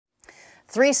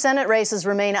3 Senate races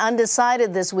remain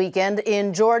undecided this weekend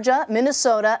in Georgia,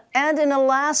 Minnesota, and in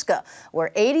Alaska,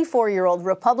 where 84-year-old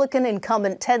Republican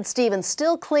incumbent Ted Stevens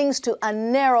still clings to a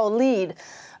narrow lead.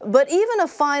 But even a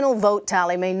final vote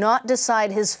tally may not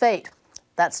decide his fate.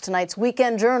 That's tonight's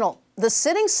Weekend Journal. The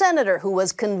sitting senator who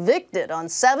was convicted on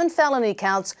 7 felony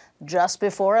counts just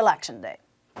before Election Day.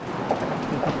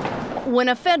 When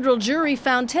a federal jury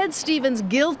found Ted Stevens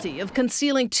guilty of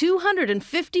concealing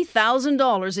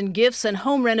 $250,000 in gifts and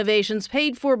home renovations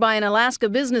paid for by an Alaska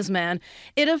businessman,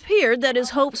 it appeared that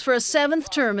his hopes for a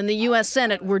 7th term in the U.S.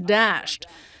 Senate were dashed.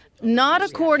 Not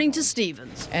according to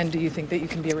Stevens. And do you think that you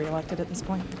can be reelected at this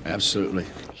point? Absolutely.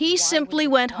 He simply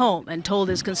went home and told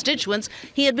his constituents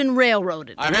he had been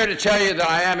railroaded. I'm here to tell you that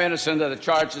I am innocent of the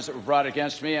charges that were brought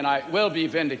against me, and I will be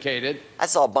vindicated. I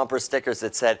saw bumper stickers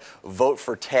that said, "Vote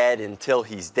for Ted until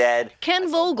he's dead." Ken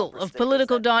Vogel of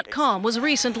Politico.com was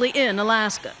recently in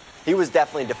Alaska. He was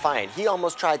definitely defiant. He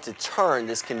almost tried to turn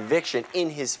this conviction in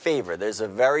his favor. There's a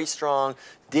very strong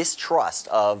distrust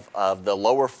of the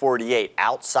lower 48,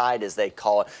 outside as they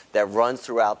call it, that runs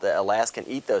throughout the Alaskan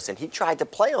ethos. And he tried to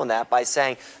play on that by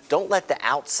saying, don't let the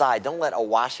outside, don't let a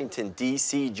Washington,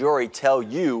 D.C. jury tell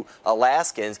you,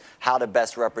 Alaskans, how to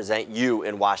best represent you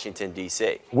in Washington,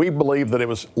 D.C. We believe that it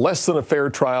was less than a fair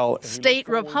trial. State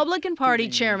Republican Party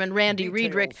Chairman Randy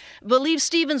Riedrich believes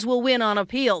Stevens will win on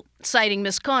appeal, citing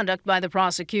misconduct by the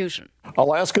prosecution.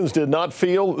 Alaskans did not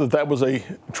feel that that was a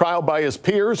trial by his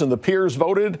peers, and the peers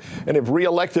voted and have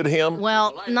reelected him.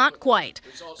 Well, not quite.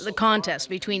 The contest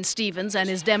between Stevens and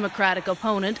his Democratic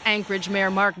opponent, Anchorage Mayor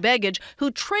Mark Begich,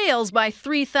 who trails by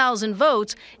 3,000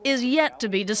 votes, is yet to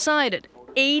be decided.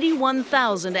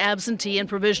 81,000 absentee and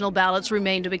provisional ballots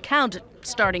remain to be counted,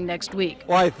 starting next week.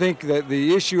 Well, I think that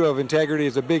the issue of integrity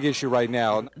is a big issue right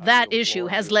now. That issue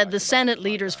has led the Senate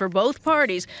leaders for both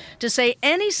parties to say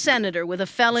any senator with a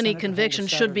felony conviction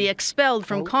should be expelled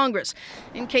from Congress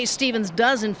in case Stevens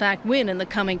does in fact win in the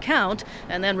coming count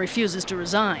and then refuses to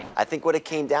resign. I think what it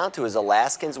came down to is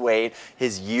Alaskans weighed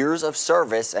his years of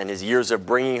service and his years of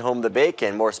bringing home the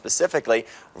bacon, more specifically,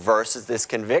 versus this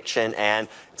conviction, and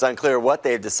it's unclear what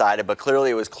they've decided, but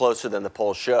clearly it was closer than the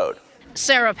polls showed.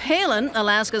 Sarah Palin,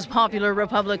 Alaska's popular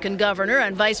Republican governor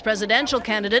and vice presidential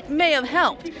candidate, may have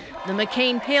helped. The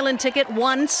McCain-Palin ticket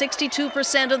won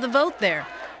 62% of the vote there.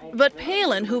 But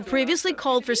Palin, who previously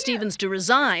called for Stevens to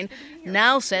resign,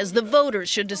 now says the voters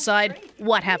should decide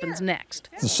what happens next.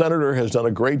 The senator has done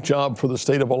a great job for the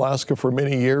state of Alaska for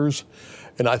many years,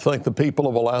 and I think the people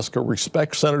of Alaska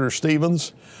respect Senator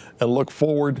Stevens and look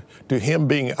forward to him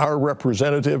being our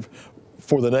representative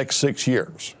for the next 6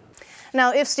 years.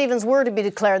 Now, if Stevens were to be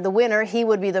declared the winner, he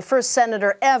would be the first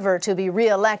senator ever to be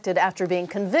reelected after being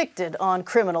convicted on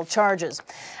criminal charges.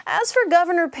 As for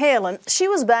Governor Palin, she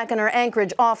was back in her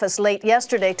Anchorage office late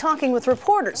yesterday talking with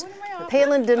reporters.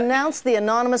 Palin denounced the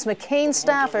anonymous McCain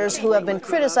staffers who have been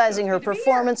criticizing her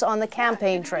performance on the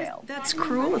campaign trail. That's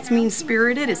cruel, it's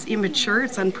mean-spirited, it's immature,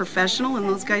 it's unprofessional, and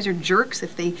those guys are jerks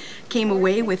if they came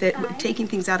away with it, taking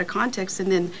things out of context and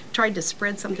then tried to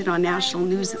spread something on national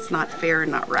news that's not fair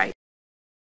and not right.